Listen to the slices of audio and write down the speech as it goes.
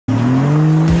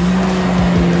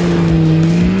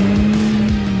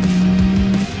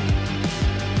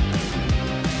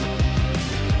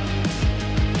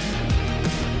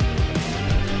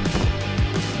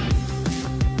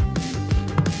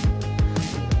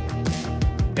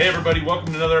Hey everybody, welcome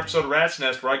to another episode of Rat's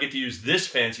Nest where I get to use this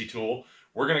fancy tool.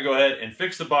 We're going to go ahead and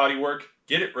fix the bodywork,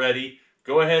 get it ready,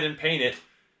 go ahead and paint it.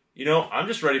 You know, I'm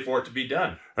just ready for it to be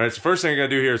done. Alright, so first thing I got to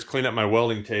do here is clean up my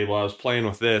welding table. I was playing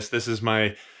with this. This is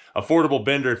my affordable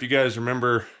bender. If you guys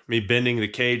remember me bending the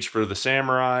cage for the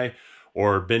Samurai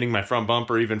or bending my front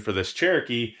bumper even for this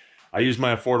Cherokee, I used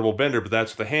my affordable bender, but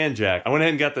that's with a hand jack. I went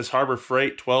ahead and got this Harbor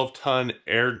Freight 12-ton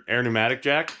air pneumatic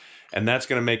jack, and that's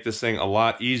going to make this thing a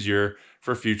lot easier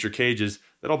for future cages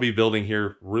that I'll be building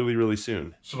here really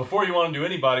soon. So before you want to do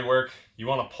any body work, you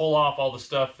want to pull off all the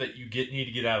stuff that you need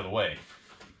to get out of the way.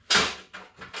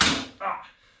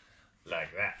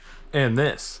 Like that. And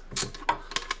this.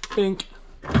 Pink.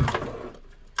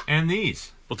 And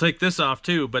these. We'll take this off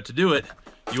too, but to do it,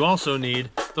 you also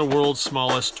need the world's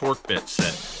smallest torque bit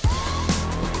set.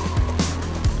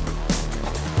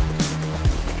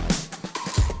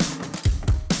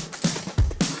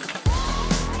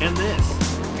 And this.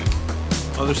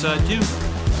 Other side too.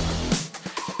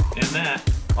 And that.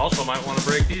 Also might want to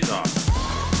break these off.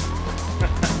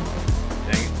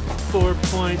 Dang it.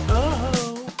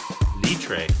 4.0. Knee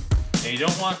tray. And you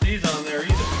don't want these on there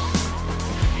either.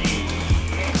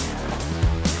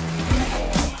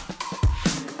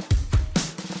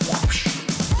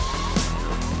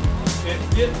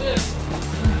 Can't get this.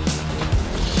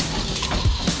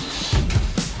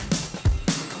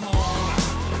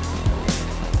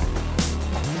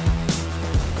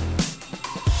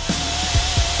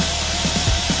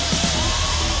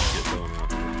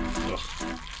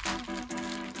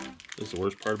 That's the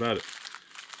worst part about it.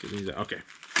 Get these out. Okay.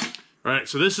 All right,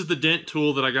 so this is the dent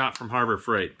tool that I got from Harbor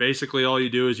Freight. Basically, all you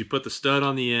do is you put the stud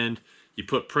on the end, you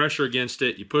put pressure against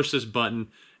it, you push this button,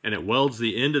 and it welds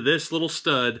the end of this little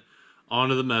stud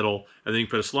onto the metal, and then you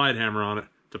put a slide hammer on it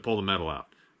to pull the metal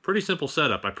out. Pretty simple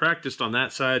setup. I practiced on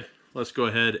that side. Let's go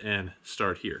ahead and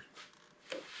start here.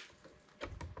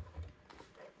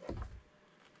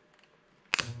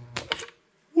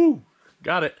 Woo!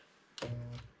 Got it.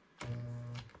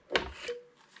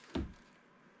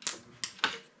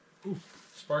 Ooh,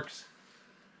 sparks.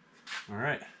 All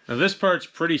right. Now this part's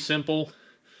pretty simple.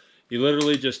 You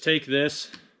literally just take this,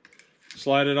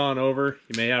 slide it on over.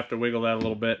 You may have to wiggle that a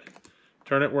little bit.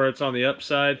 Turn it where it's on the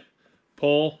upside.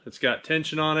 Pull. It's got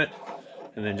tension on it.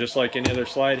 And then just like any other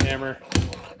slide hammer,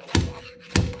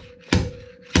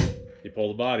 you pull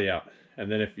the body out.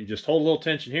 And then if you just hold a little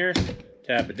tension here,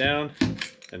 tap it down,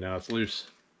 and now it's loose.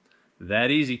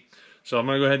 That easy. So I'm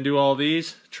going to go ahead and do all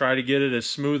these. Try to get it as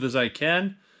smooth as I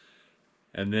can.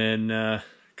 And then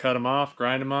cut them off,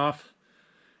 grind them off,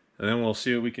 and then we'll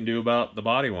see what we can do about the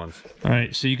body ones. All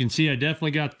right, so you can see I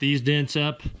definitely got these dents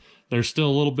up. There's still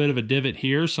a little bit of a divot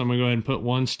here, so I'm gonna go ahead and put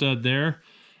one stud there,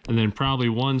 and then probably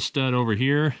one stud over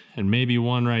here, and maybe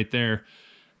one right there.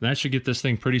 That should get this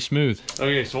thing pretty smooth.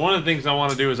 Okay, so one of the things I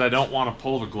want to do is I don't want to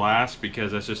pull the glass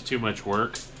because that's just too much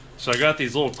work. So I got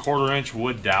these little 1/4-inch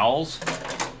wood dowels,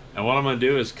 and what I'm gonna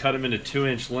do is cut them into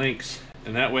 2-inch lengths,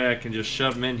 and that way I can just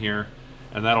shove them in here,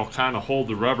 and that'll kind of hold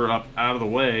the rubber up out of the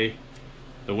way,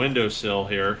 the windowsill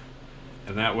here,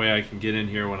 and that way I can get in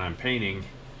here when I'm painting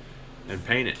and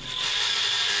paint it.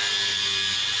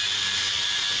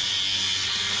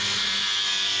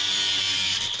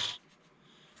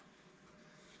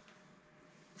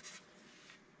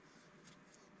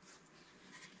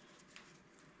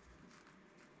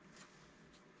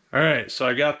 All right, so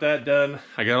I got that done.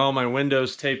 I got all my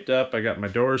windows taped up. I got my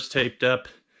doors taped up.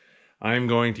 I'm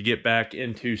going to get back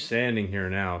into sanding here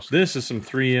now. So this is some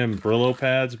 3M Brillo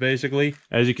pads, basically.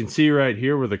 As you can see right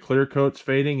here where the clear coat's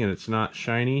fading and it's not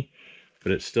shiny,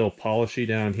 but it's still polishy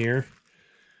down here.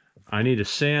 I need to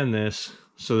sand this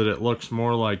so that it looks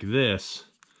more like this.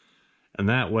 And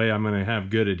that way I'm gonna have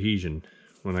good adhesion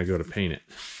when I go to paint it.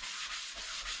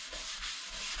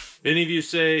 Any of you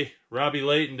say Robbie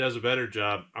Layton does a better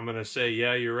job, I'm gonna say,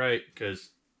 yeah, you're right,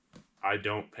 because I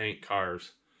don't paint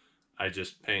cars. I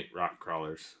just paint rock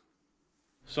crawlers.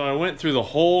 So I went through the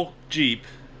whole Jeep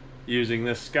using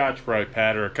this Scotch-Brite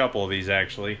pad, or a couple of these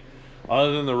actually,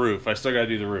 other than the roof. I still gotta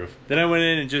do the roof. Then I went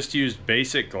in and just used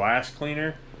basic glass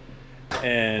cleaner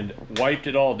and wiped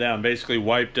it all down. Basically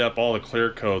wiped up all the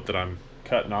clear coat that I'm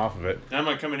cutting off of it. Now I'm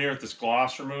gonna come in here with this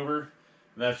gloss remover.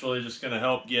 That's really just gonna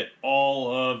help get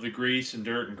all of the grease and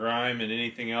dirt and grime and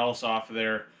anything else off of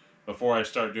there before I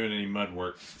start doing any mud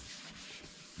work.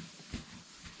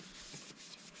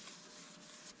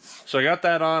 So I got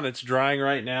that on. It's drying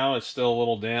right now. It's still a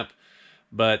little damp,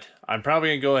 but I'm probably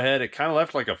gonna go ahead. It kind of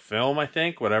left like a film, I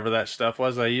think, whatever that stuff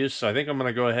was I used. So I think I'm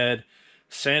gonna go ahead,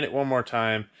 sand it one more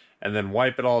time, and then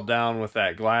wipe it all down with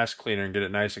that glass cleaner and get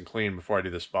it nice and clean before I do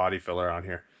this body filler on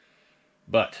here.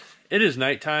 But it is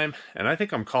nighttime, and I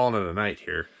think I'm calling it a night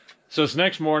here. So this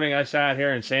next morning, I sat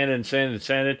here and sanded and sanded and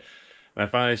sanded, and I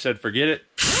finally said, forget it,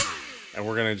 and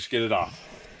we're gonna just get it off.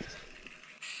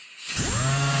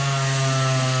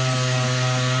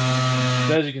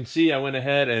 So as you can see, I went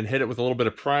ahead and hit it with a little bit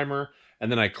of primer,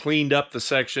 and then I cleaned up the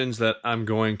sections that I'm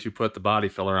going to put the body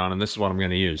filler on, and this is what I'm going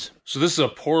to use. So this is a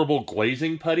pourable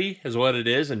glazing putty is what it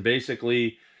is, and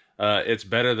basically it's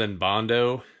better than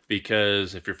Bondo,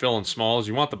 because if you're filling smalls,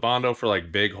 you want the Bondo for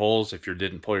like big holes if you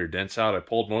didn't pull your dents out. I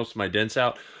pulled most of my dents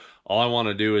out. All I want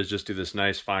to do is just do this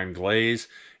nice fine glaze,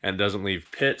 and it doesn't leave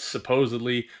pits,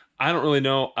 supposedly. I don't really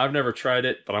know. I've never tried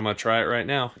it, but I'm going to try it right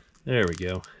now. There we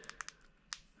go.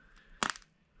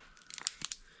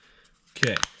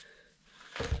 Okay.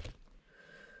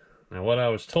 Now what I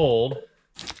was told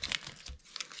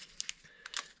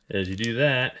is you do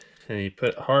that and you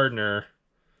put hardener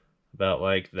about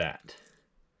like that.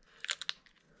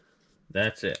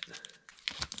 That's it.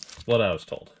 What I was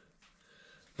told.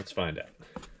 Let's find out.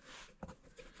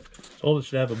 Told it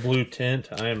should have a blue tint.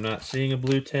 I am not seeing a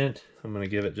blue tint. I'm going to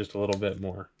give it just a little bit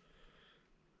more.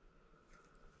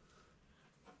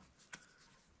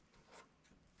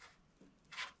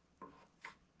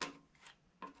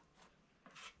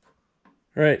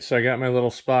 All right, so I got my little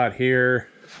spot here,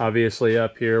 obviously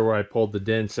up here where I pulled the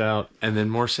dents out, and then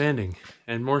more sanding,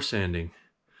 and more sanding,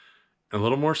 a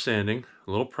little more sanding, a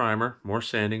little primer, more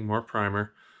sanding, more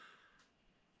primer,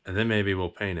 and then maybe we'll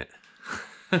paint it.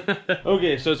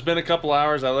 Okay, so it's been a couple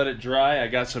hours. I let it dry. I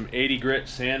got some 80 grit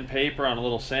sandpaper on a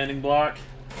little sanding block,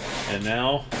 and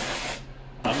now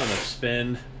I'm gonna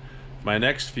spend my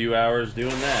next few hours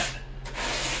doing that.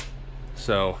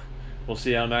 So we'll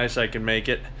see how nice I can make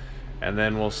it. And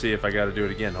then we'll see if I got to do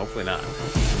it again. Hopefully not.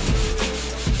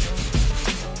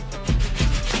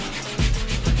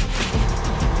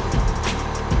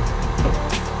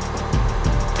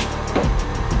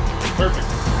 Perfect.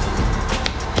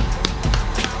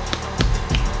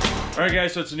 All right,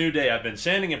 guys, so it's a new day. I've been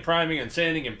sanding and priming and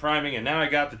sanding and priming, and now I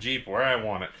got the Jeep where I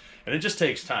want it. And it just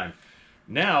takes time.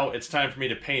 Now it's time for me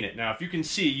to paint it. Now, if you can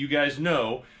see, you guys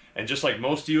know, and just like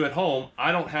most of you at home,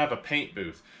 I don't have a paint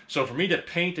booth. So for me to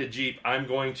paint a Jeep, I'm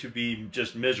going to be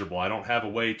just miserable. I don't have a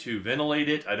way to ventilate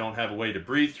it, I don't have a way to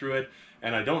breathe through it,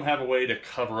 and I don't have a way to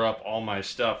cover up all my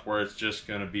stuff where it's just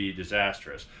going to be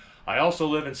disastrous. I also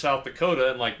live in South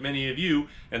Dakota, and like many of you,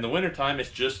 in the wintertime it's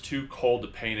just too cold to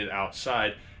paint it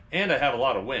outside, and I have a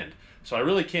lot of wind. So I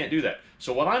really can't do that.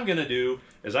 So what I'm going to do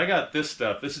is I got this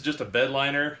stuff. This is just a bed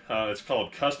liner. It's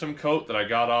called Custom Coat that I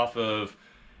got off of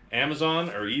Amazon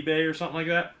or eBay or something like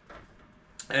that.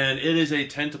 And it is a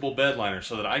tintable bed liner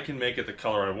so that I can make it the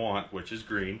color I want, which is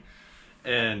green.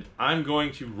 And I'm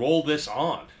going to roll this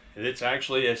on. It's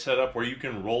actually a setup where you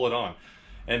can roll it on.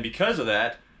 And because of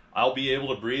that, I'll be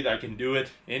able to breathe. I can do it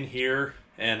in here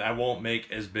and I won't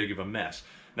make as big of a mess.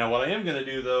 Now what I am going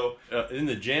to do though, in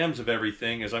the jams of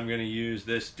everything, is I'm going to use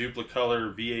this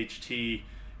Duplicolor VHT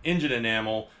engine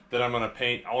enamel that I'm going to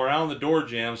paint all around the door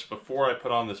jams before I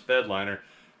put on this bed liner,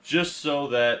 just so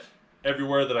that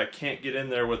everywhere that I can't get in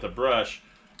there with a brush,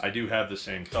 I do have the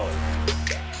same color.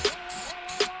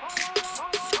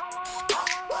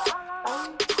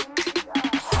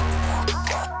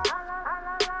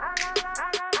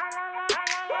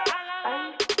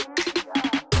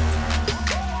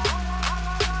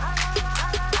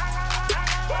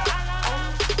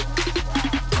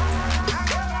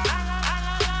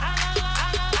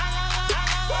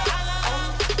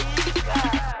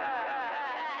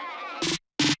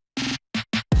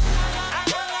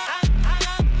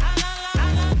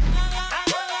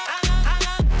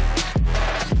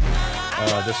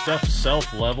 The stuff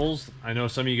self-levels. I know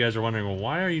some of you guys are wondering, well,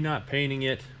 why are you not painting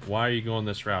it? Why are you going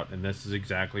this route? And this is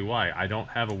exactly why. I don't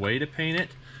have a way to paint it.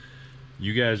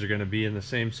 You guys are going to be in the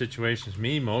same situation as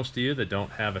me, most of you that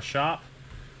don't have a shop,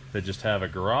 that just have a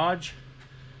garage.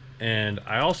 And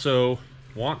I also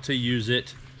want to use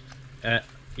it at,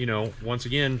 you know, once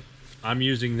again, I'm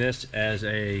using this as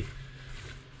a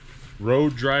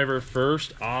road driver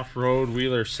first, off-road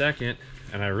wheeler second,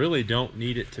 and I really don't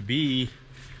need it to be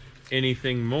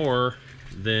anything more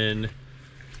than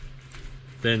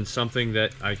something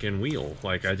that I can wheel.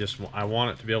 Like I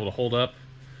want it to be able to hold up.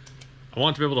 I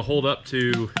want it to be able to hold up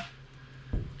to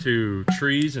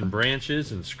trees and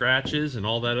branches and scratches and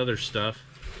all that other stuff.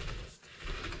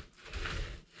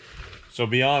 So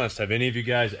be honest, have any of you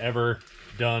guys ever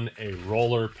done a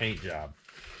roller paint job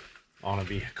on a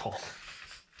vehicle?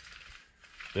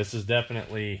 This is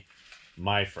definitely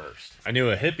my first. I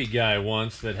knew a hippie guy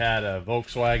once that had a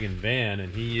Volkswagen van,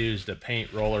 and he used a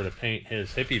paint roller to paint his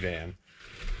hippie van,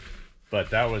 but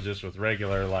that was just with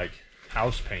regular like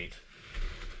house paint.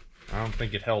 I don't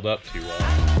think it held up too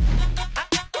well.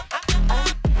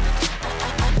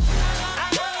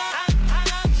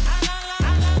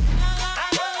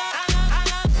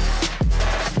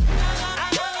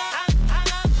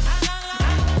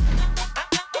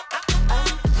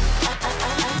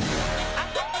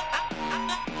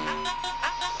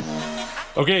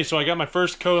 Okay, so I got my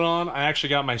first coat on. I actually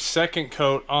got my second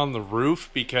coat on the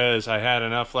roof because I had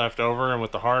enough left over, and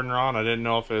with the hardener on, I didn't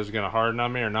know if it was going to harden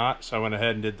on me or not. So I went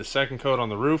ahead and did the second coat on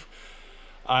the roof.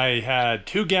 I had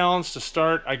 2 gallons to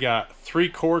start. I got 3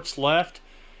 quarts left,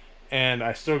 and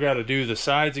I still got to do the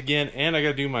sides again, and I got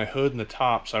to do my hood and the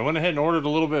top. So I went ahead and ordered a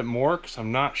little bit more because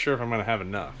I'm not sure if I'm going to have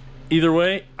enough. Either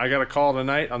way, I got to call it a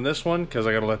night on this one because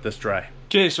I got to let this dry.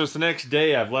 Okay, so it's the next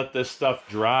day. I've let this stuff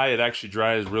dry. It actually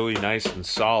dries really nice and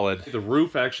solid. The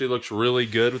roof actually looks really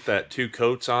good with that 2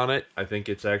 coats on it. I think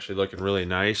it's actually looking really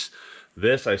nice.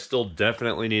 This, I still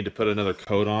definitely need to put another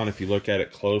coat on. If you look at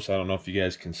it close, I don't know if you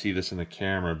guys can see this in the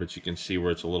camera, but you can see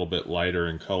where it's a little bit lighter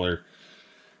in color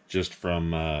just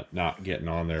from not getting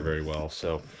on there very well.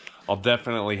 So I'll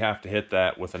definitely have to hit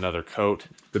that with another coat.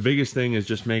 The biggest thing is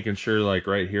just making sure, like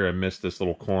right here, I missed this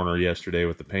little corner yesterday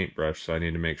with the paintbrush, so I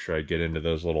need to make sure I get into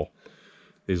those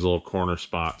these little corner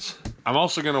spots. I'm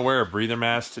also going to wear a breather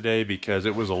mask today because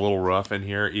it was a little rough in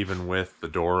here, even with the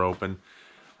door open,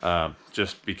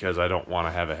 just because I don't want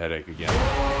to have a headache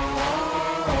again.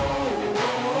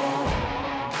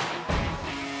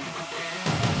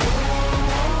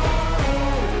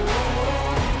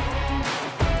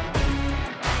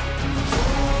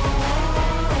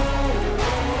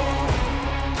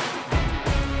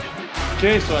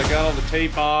 Okay, so I got all the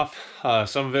tape off.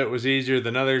 Some of it was easier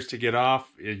than others to get off.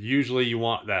 Usually you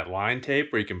want that line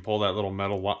tape where you can pull that little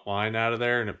metal line out of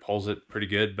there and it pulls it pretty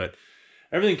good, but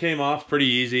everything came off pretty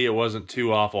easy. It wasn't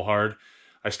too awful hard.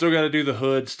 I still got to do the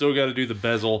hood, still got to do the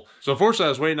bezel. So unfortunately I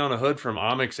was waiting on a hood from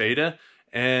Onyx Ada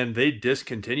and they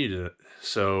discontinued it.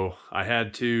 So I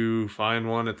had to find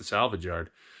one at the salvage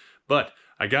yard, but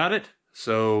I got it,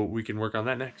 so we can work on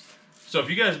that next. So if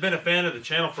you guys have been a fan of the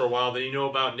channel for a while, then you know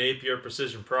about Napier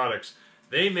Precision Products.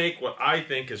 They make what I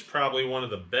think is probably one of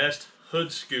the best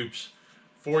hood scoops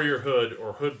for your hood,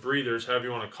 or hood breathers, however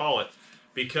you want to call it,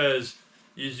 because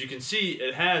as you can see,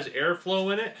 it has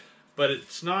airflow in it, but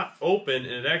it's not open,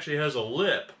 and it actually has a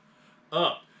lip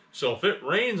up. So if it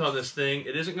rains on this thing,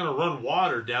 it isn't going to run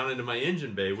water down into my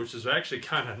engine bay, which is actually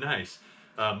kind of nice.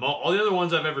 All the other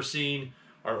ones I've ever seen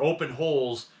are open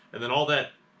holes, and then all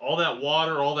that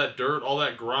water, all that dirt, all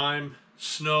that grime,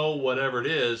 snow, whatever it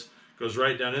is, goes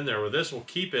right down in there, where this will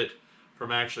keep it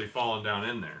from actually falling down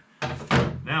in there.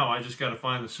 Now I just got to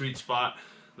find the sweet spot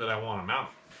that I want to mount.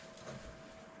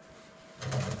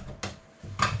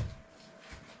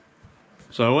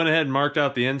 So I went ahead and marked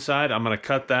out the inside. I'm going to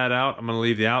cut that out. I'm going to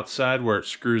leave the outside where it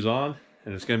screws on,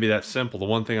 and it's going to be that simple. The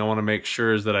one thing I want to make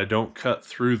sure is that I don't cut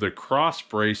through the cross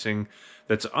bracing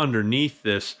that's underneath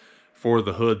this for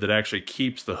the hood that actually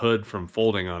keeps the hood from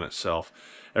folding on itself.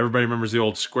 Everybody remembers the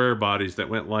old square bodies that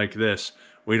went like this.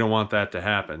 We don't want that to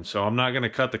happen. So I'm not going to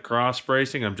cut the cross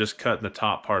bracing, I'm just cutting the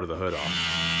top part of the hood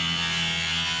off.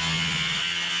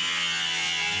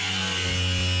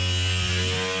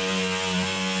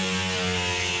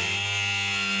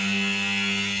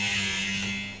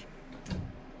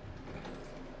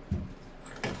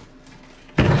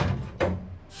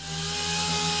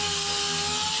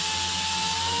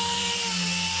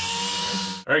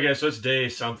 Alright guys, so it's day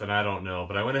something, I don't know,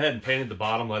 but I went ahead and painted the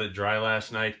bottom, let it dry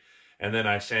last night, and then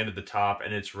I sanded the top,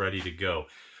 and it's ready to go.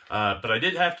 But I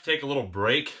did have to take a little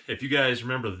break. If you guys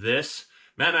remember this,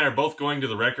 Matt and I are both going to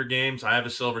the record games. I have a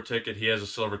silver ticket, he has a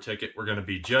silver ticket. We're going to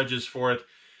be judges for it.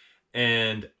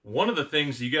 And one of the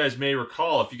things you guys may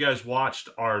recall, if you guys watched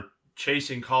our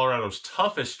Chasing Colorado's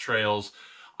Toughest Trails,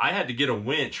 I had to get a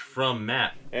winch from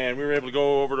Matt. And we were able to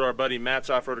go over to our buddy Matt's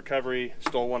Off-Road Recovery,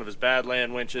 stole one of his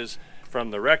Badland winches from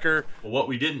the wrecker. What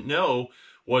we didn't know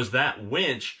was that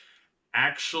winch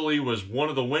actually was one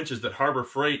of the winches that Harbor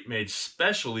Freight made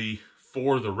specially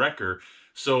for the wrecker.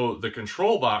 So the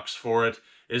control box for it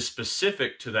is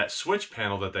specific to that switch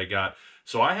panel that they got.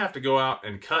 So I have to go out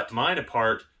and cut mine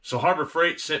apart. So Harbor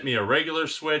Freight sent me a regular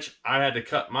switch. I had to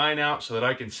cut mine out so that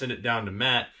I can send it down to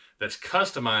Matt that's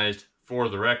customized for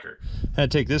the wrecker. I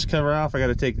had to take this cover off. I got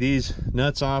to take these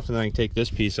nuts off, and then I can take this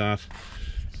piece off,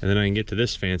 and then I can get to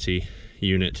this fancy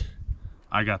unit.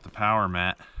 I got the power,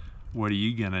 Matt. What are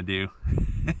you gonna do?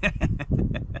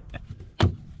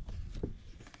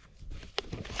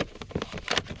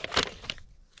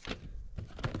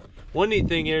 One neat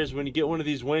thing here is when you get one of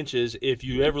these winches, if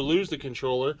you ever lose the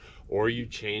controller, or you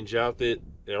change out the,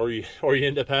 or you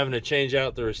end up having to change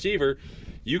out the receiver,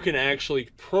 you can actually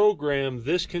program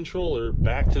this controller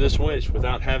back to this winch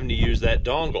without having to use that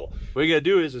dongle. What you gotta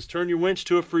do is turn your winch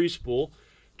to a free spool,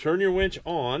 turn your winch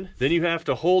on, then you have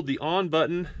to hold the on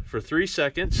button for 3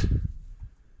 seconds.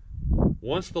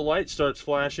 Once the light starts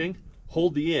flashing,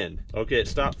 hold the in. Okay, it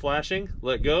stopped flashing,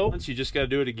 let go. Once you just gotta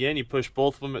do it again, you push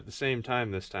both of them at the same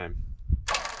time this time.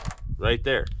 Right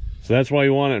there. So that's why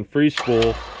you want it in free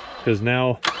spool, because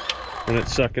now when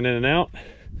it's sucking in and out,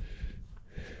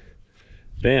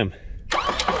 bam,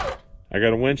 I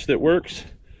got a winch that works,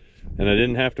 and I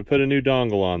didn't have to put a new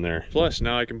dongle on there. Plus,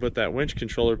 now I can put that winch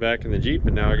controller back in the Jeep,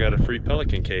 and now I got a free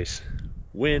Pelican case.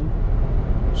 Win.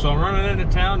 So I'm running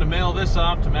into town to mail this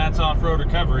off to Matt's Off-Road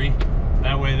Recovery.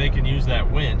 That way they can use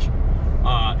that winch.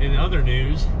 In other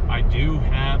news, I do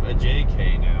have a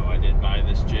JK now. I did buy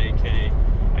this JK.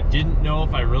 I didn't know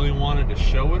if I really wanted to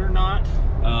show it or not.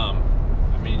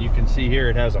 I mean, you can see here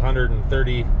it has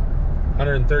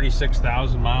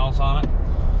 136,000 miles on it.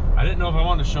 I didn't know if I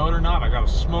wanted to show it or not. I got a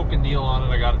smoking deal on it.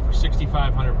 I got it for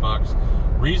 6,500 bucks.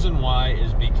 Reason why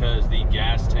is because the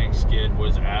gas tank skid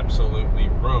was absolutely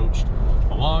roached,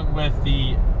 along with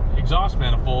the exhaust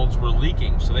manifolds were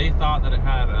leaking. So they thought that it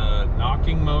had a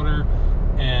knocking motor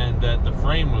and that the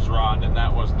frame was rotten, and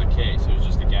that wasn't the case. It was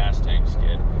just a gas tank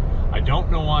skid. I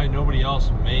don't know why nobody else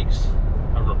makes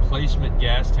a replacement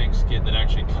gas tank skid that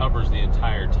actually covers the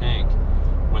entire tank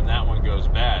when that one goes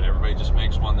bad. Everybody just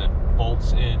makes one that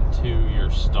bolts into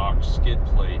your stock skid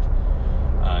plate.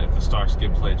 If the stock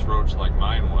skid plate's roached like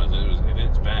mine was,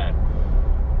 it's bad.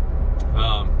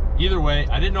 Either way,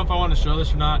 I didn't know if I wanted to show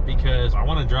this or not because I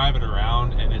want to drive it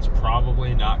around, and it's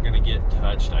probably not going to get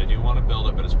touched. I do want to build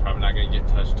it, but it's probably not going to get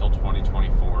touched until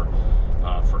 2024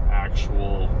 for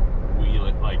actual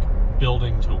wheel, like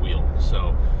building to wheel.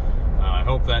 So I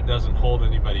hope that doesn't hold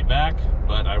anybody back,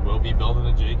 but I will be building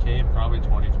a JK in probably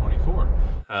 2024.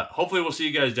 Hopefully we'll see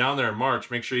you guys down there in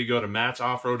March. Make sure you go to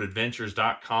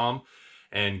mattsoffroadadventures.com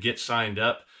and get signed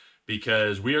up,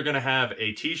 because we are going to have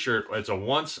a t-shirt. It's a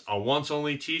once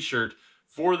only t-shirt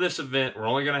for this event. We're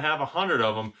only going to have 100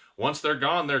 of them. Once they're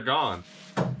gone, they're gone.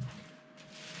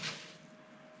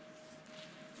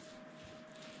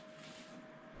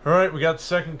 All right, we got the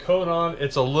second coat on.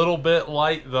 It's a little bit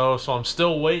light though, so I'm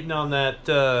still waiting on that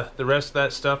the rest of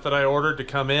that stuff that I ordered to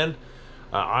come in.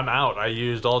 I'm out. I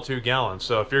used all 2 gallons.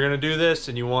 So if you're going to do this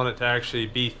and you want it to actually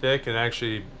be thick and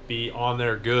actually be on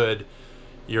there good,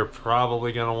 you're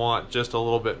probably going to want just a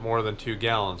little bit more than 2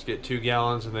 gallons. Get 2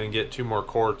 gallons and then get 2 more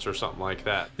quarts or something like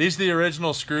that. These are the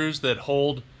original screws that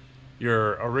hold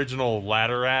your original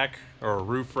ladder rack or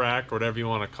roof rack, or whatever you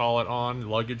want to call it, on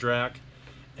luggage rack.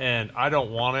 And I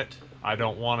don't want it. I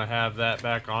don't want to have that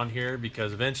back on here,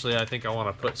 because eventually I think I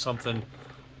want to put something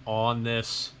on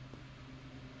this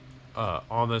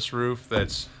roof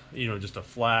that's, you know, just a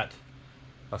flat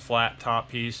top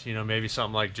piece, you know, maybe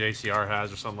something like JCR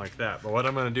has or something like that. But what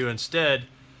I'm going to do instead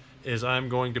is I'm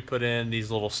going to put in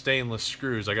these little stainless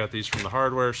screws. I got these from the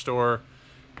hardware store,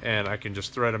 and I can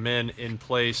just thread them in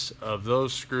place of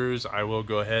those screws. I will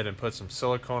go ahead and put some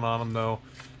silicone on them though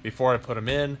before I put them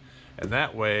in, and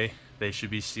that way they should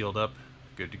be sealed up,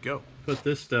 good to go. Put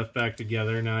this stuff back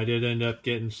together. Now I did end up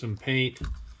getting some paint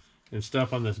and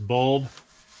stuff on this bulb.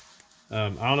 I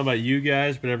don't know about you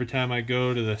guys, but every time I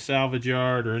go to the salvage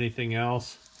yard or anything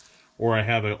else, or I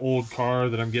have an old car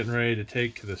that I'm getting ready to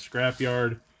take to the scrap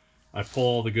yard, I pull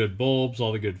all the good bulbs,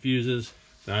 all the good fuses.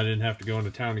 Now I didn't have to go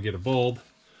into town to get a bulb.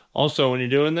 Also, when you're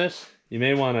doing this, you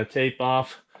may want to tape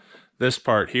off this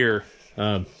part here.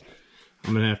 I'm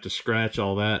going to have to scratch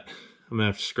all that. I'm going to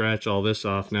have to scratch all this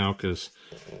off now because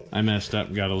I messed up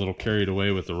and got a little carried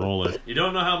away with the roller. You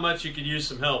don't know how much you could use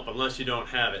some help unless you don't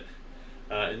have it.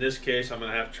 In this case, I'm going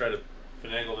to have to try to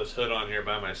finagle this hood on here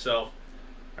by myself.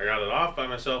 I got it off by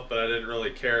myself, but I didn't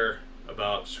really care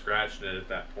about scratching it at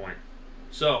that point.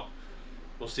 So,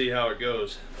 we'll see how it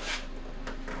goes.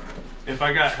 If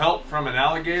I got help from an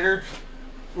alligator,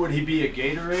 would he be a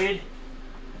Gatorade?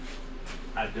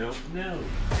 I don't know.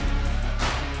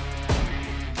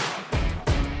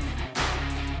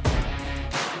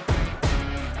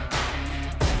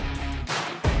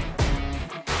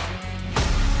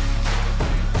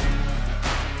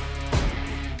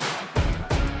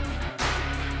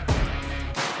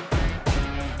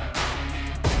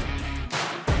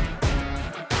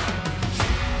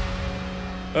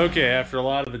 Okay, after a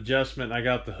lot of adjustment, I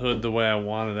got the hood the way I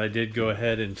wanted. I did go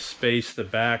ahead and space the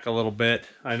back a little bit.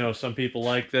 I know some people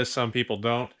like this, some people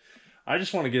don't. I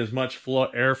just want to get as much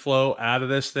airflow out of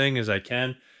this thing as I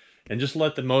can and just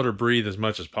let the motor breathe as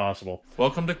much as possible.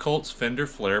 Welcome to Colt's Fender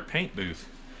Flare paint booth,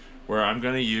 where I'm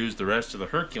going to use the rest of the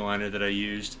Herculiner that I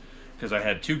used because I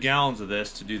had 2 gallons of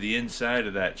this to do the inside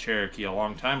of that Cherokee a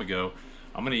long time ago,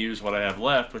 I'm going to use what I have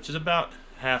left, which is about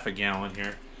half a gallon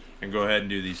here, and go ahead and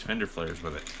do these fender flares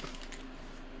with it.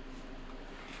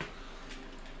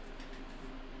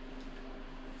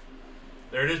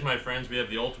 There it is, my friends. We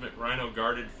have the ultimate rhino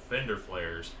guarded fender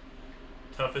flares.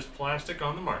 Toughest plastic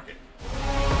on the market.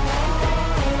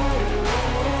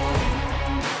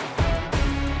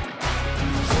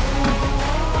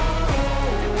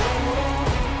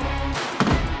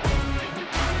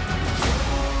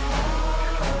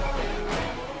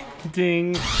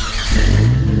 Ding.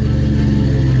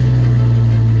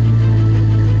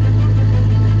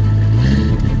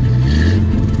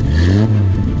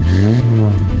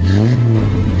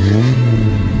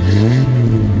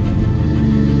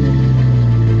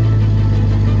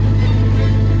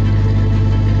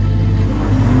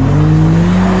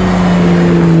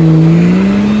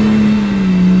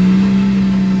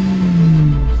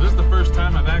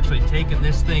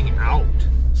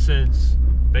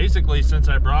 Since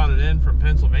I brought it in from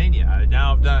Pennsylvania. I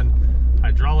now have done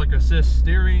hydraulic assist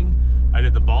steering, I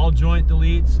did the ball joint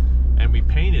deletes, and we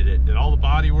painted it, did all the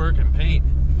body work and paint.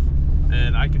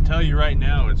 And I can tell you right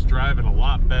now, it's driving a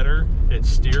lot better. It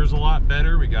steers a lot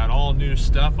better. We got all new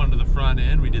stuff under the front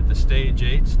end. We did the stage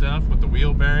 8 stuff with the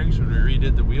wheel bearings, when we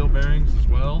redid the wheel bearings as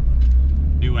well.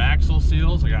 New axle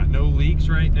seals. I got no leaks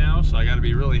right now, so I got to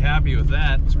be really happy with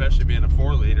that, especially being a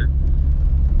 4-liter.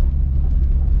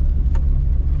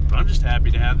 But I'm just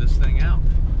happy to have this thing out.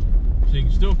 So you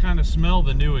can still kind of smell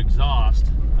the new exhaust,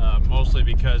 mostly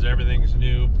because everything's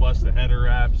new, plus the header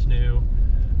wrap's new.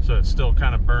 So it's still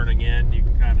kind of burning in. You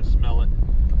can kind of smell it.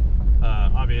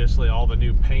 Obviously all the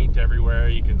new paint everywhere,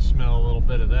 you can smell a little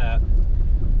bit of that.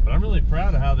 But I'm really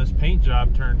proud of how this paint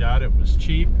job turned out. It was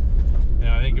cheap. You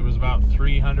know, I think it was about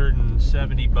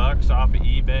 370 bucks off of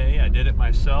eBay. I did it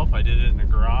myself. I did it in the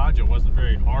garage. It wasn't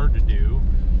very hard to do.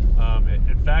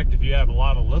 In fact, if you have a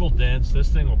lot of little dents, this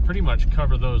thing will pretty much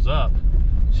cover those up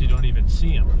so you don't even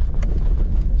see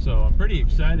them. So I'm pretty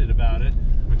excited about it.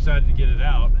 I'm excited to get it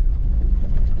out,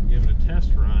 give it a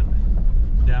test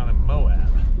run down in Moab.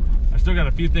 I still got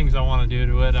a few things I want to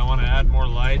do to it. I want to add more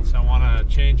lights. I want to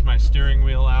change my steering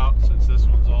wheel out since this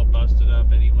one's all busted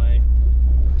up anyway,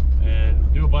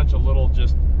 and do a bunch of little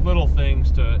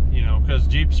things to, you know, because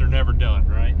Jeeps are never done,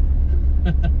 right?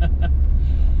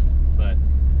 But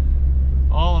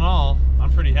all in all, I'm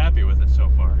pretty happy with it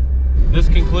so far. This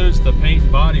concludes the paint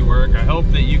and body work. I hope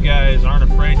that you guys aren't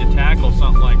afraid to tackle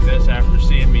something like this after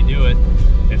seeing me do it.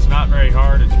 It's not very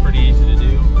hard, it's pretty easy to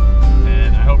do,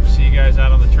 and I hope to see you guys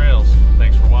out on the trails.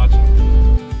 Thanks for watching.